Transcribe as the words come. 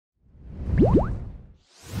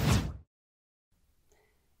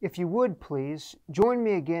If you would please, join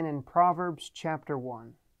me again in Proverbs chapter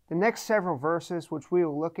 1. The next several verses which we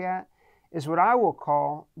will look at is what I will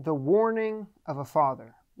call the warning of a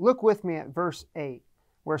father. Look with me at verse 8,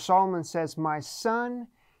 where Solomon says, "My son,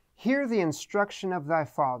 hear the instruction of thy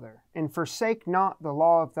father, and forsake not the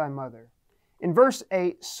law of thy mother." In verse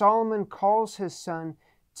 8, Solomon calls his son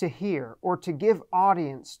to hear or to give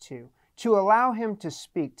audience to allow him to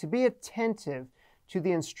speak, to be attentive to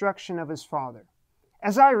the instruction of his father.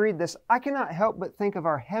 As I read this, I cannot help but think of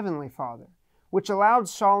our Heavenly Father, which allowed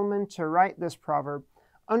Solomon to write this proverb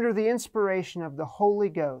under the inspiration of the Holy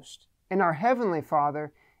Ghost. And our Heavenly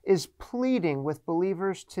Father is pleading with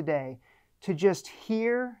believers today to just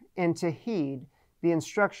hear and to heed the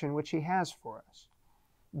instruction which He has for us.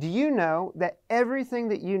 Do you know that everything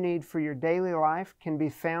that you need for your daily life can be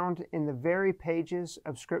found in the very pages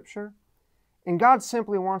of Scripture? And God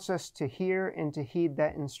simply wants us to hear and to heed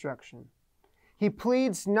that instruction. He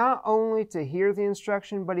pleads not only to hear the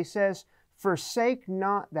instruction, but He says, forsake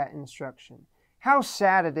not that instruction. How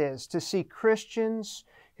sad it is to see Christians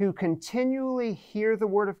who continually hear the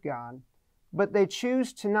Word of God, but they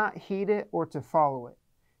choose to not heed it or to follow it.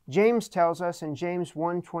 James tells us in James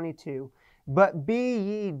 1:22, "But be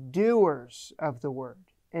ye doers of the word,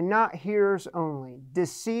 and not hearers only,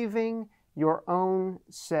 deceiving your own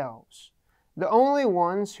selves." The only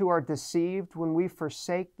ones who are deceived when we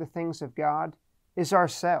forsake the things of God is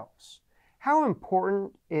ourselves. How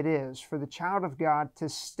important it is for the child of God to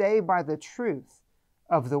stay by the truth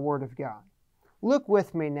of the Word of God. Look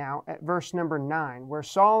with me now at verse number 9, where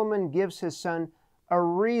Solomon gives his son a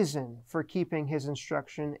reason for keeping his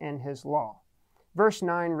instruction and his law. Verse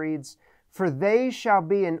 9 reads, "For they shall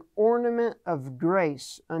be an ornament of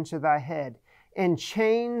grace unto thy head, and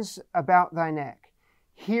chains about thy neck."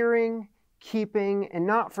 Hearing, keeping, and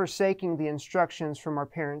not forsaking the instructions from our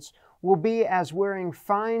parents will be as wearing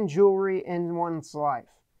fine jewelry in one's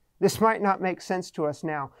life. This might not make sense to us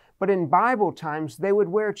now, but in Bible times they would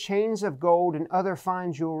wear chains of gold and other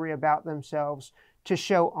fine jewelry about themselves to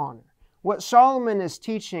show honor. What Solomon is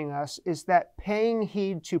teaching us is that paying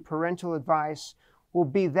heed to parental advice will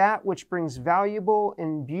be that which brings valuable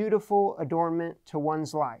and beautiful adornment to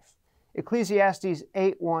one's life. Ecclesiastes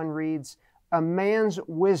 8:1 reads, "A man's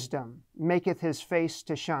wisdom maketh his face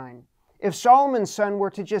to shine." If Solomon's son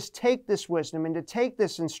were to just take this wisdom and to take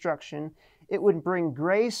this instruction, it would bring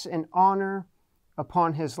grace and honor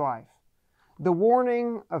upon his life. The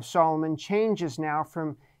warning of Solomon changes now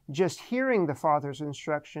from just hearing the father's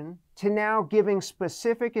instruction to now giving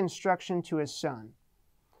specific instruction to his son.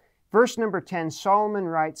 Verse number 10, Solomon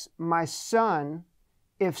writes, "My son,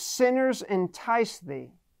 if sinners entice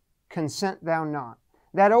thee, consent thou not."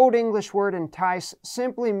 That old English word entice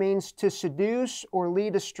simply means to seduce or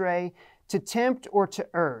lead astray, to tempt or to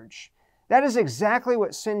urge. That is exactly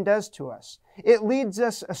what sin does to us. It leads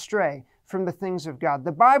us astray from the things of God.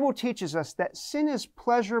 The Bible teaches us that sin is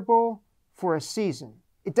pleasurable for a season.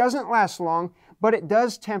 It doesn't last long, but it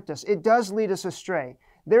does tempt us. It does lead us astray.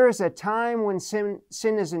 There is a time when sin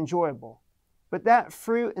is enjoyable, but that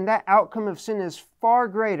fruit and that outcome of sin is far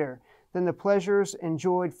greater than the pleasures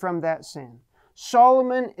enjoyed from that sin.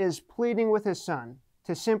 Solomon is pleading with his son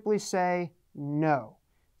to simply say no.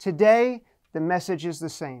 Today, the message is the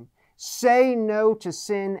same. Say no to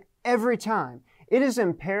sin every time. It is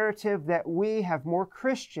imperative that we have more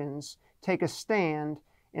Christians take a stand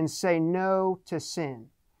and say no to sin.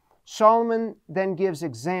 Solomon then gives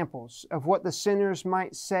examples of what the sinners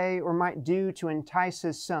might say or might do to entice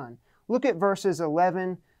his son. Look at verses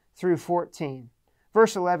 11 through 14.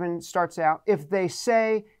 Verse 11 starts out, "If they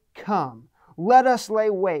say, 'Come, let us lay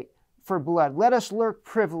wait for blood. Let us lurk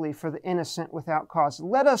privily for the innocent without cause.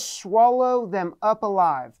 Let us swallow them up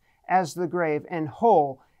alive as the grave, and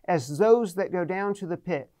whole as those that go down to the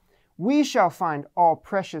pit. We shall find all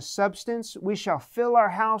precious substance. We shall fill our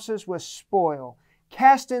houses with spoil.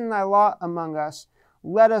 Cast in thy lot among us.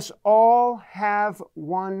 Let us all have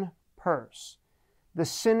one purse." The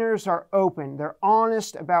sinners are open. They're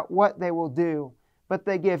honest about what they will do, but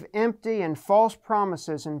they give empty and false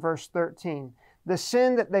promises in verse 13. The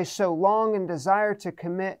sin that they so long and desire to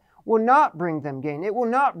commit will not bring them gain. It will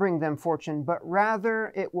not bring them fortune, but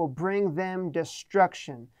rather it will bring them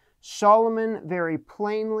destruction. Solomon very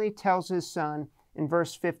plainly tells his son in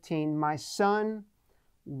verse 15, "My son,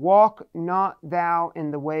 walk not thou in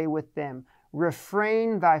the way with them.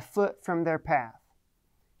 Refrain thy foot from their path."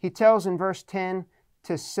 He tells in verse 10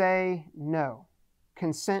 to say no.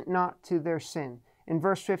 Consent not to their sin. In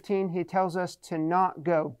verse 15, he tells us to not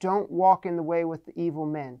go. Don't walk in the way with the evil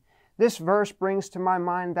men. This verse brings to my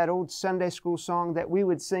mind that old Sunday school song that we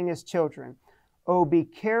would sing as children. Oh, be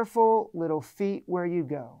careful, little feet, where you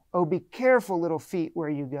go. Oh, be careful, little feet, where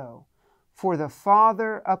you go. For the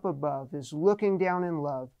Father up above is looking down in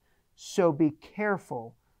love. So be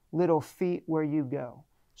careful, little feet, where you go.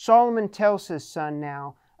 Solomon tells his son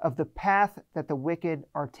now of the path that the wicked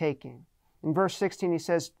are taking. In verse 16 he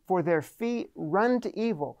says, for their feet run to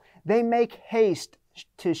evil. They make haste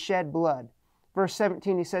to shed blood. Verse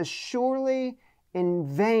 17 he says, surely in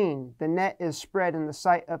vain the net is spread in the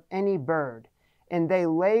sight of any bird, and they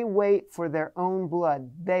lay wait for their own blood.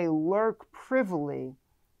 They lurk privily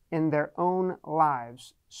in their own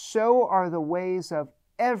lives. So are the ways of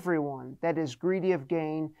everyone that is greedy of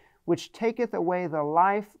gain, which taketh away the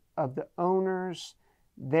life of the owners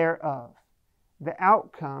thereof. The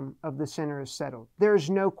outcome of the sinner is settled. There is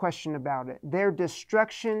no question about it. Their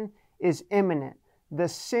destruction is imminent. The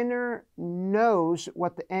sinner knows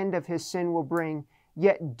what the end of his sin will bring,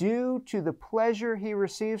 yet due to the pleasure he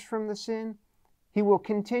receives from the sin, he will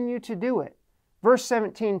continue to do it. Verse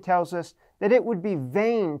 17 tells us that it would be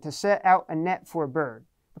vain to set out a net for a bird,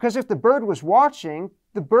 because if the bird was watching,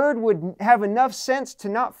 the bird would have enough sense to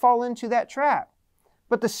not fall into that trap.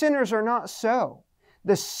 But the sinners are not so.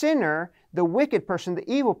 The sinner, the wicked person,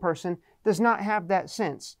 the evil person, does not have that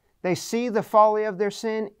sense. They see the folly of their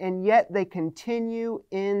sin, and yet they continue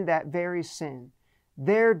in that very sin.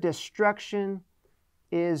 Their destruction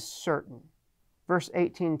is certain. Verse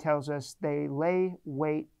 18 tells us they lay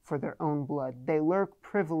wait for their own blood. They lurk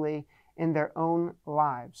privily in their own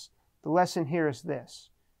lives. The lesson here is this: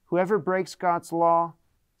 whoever breaks God's law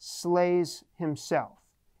slays himself.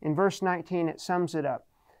 In verse 19 it sums it up,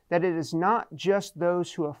 that it is not just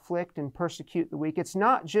those who afflict and persecute the weak. It's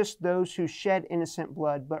not just those who shed innocent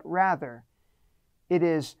blood, but rather it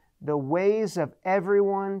is the ways of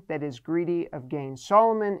everyone that is greedy of gain.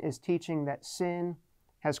 Solomon is teaching that sin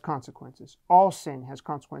has consequences. All sin has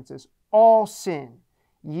consequences. All sin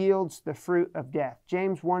yields the fruit of death.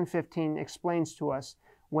 James 1:15 explains to us,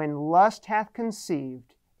 when lust hath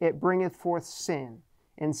conceived, it bringeth forth sin.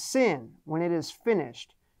 And sin, when it is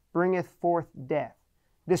finished, bringeth forth death.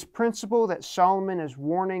 This principle that Solomon is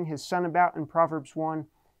warning his son about in Proverbs 1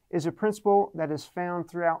 is a principle that is found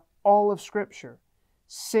throughout all of Scripture.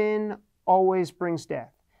 Sin always brings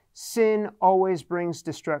death. Sin always brings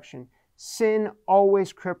destruction. Sin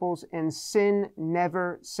always cripples, and sin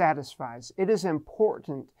never satisfies. It is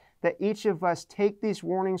important that each of us take these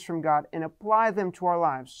warnings from God and apply them to our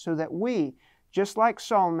lives so that we, just like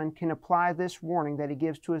Solomon, can apply this warning that he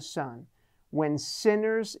gives to his son. When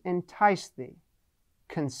sinners entice thee,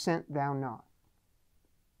 consent thou not.